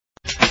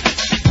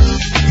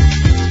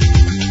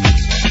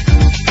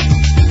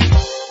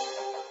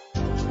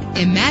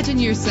Imagine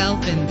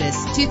yourself in this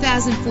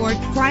 2004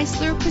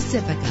 Chrysler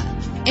Pacifica.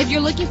 If you're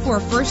looking for a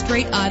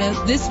first-rate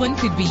auto, this one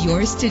could be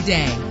yours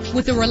today.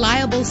 With a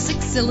reliable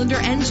 6-cylinder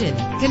engine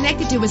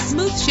connected to a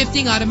smooth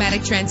shifting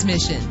automatic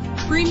transmission,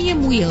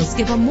 premium wheels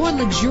give a more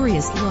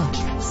luxurious look.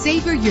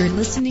 Savor your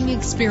listening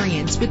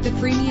experience with the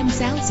premium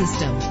sound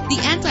system. The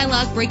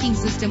anti-lock braking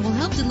system will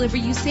help deliver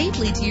you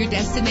safely to your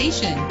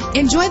destination.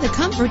 Enjoy the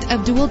comfort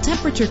of dual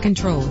temperature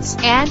controls.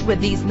 And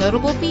with these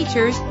notable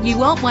features, you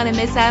won't want to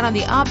miss out on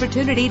the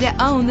opportunity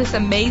to own this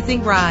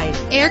amazing ride.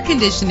 Air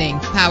conditioning,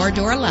 power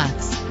door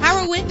locks,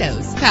 power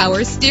windows,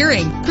 power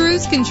steering,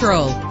 cruise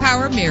control,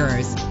 power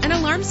mirrors, an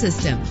alarm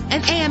system,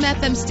 an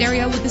AM/FM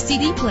stereo with a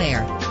CD player,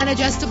 an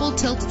adjustable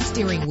tilt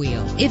steering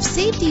wheel. If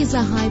safety is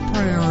a high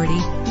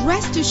priority,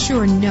 rest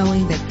assured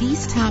knowing that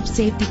these top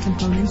safety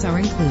components are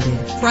included.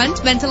 Front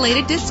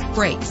ventilated disc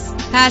brakes,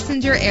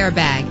 passenger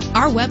airbag.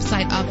 Our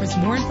website offers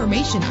more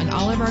information on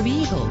all of our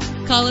vehicles.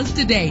 Call us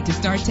today to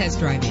start test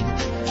driving.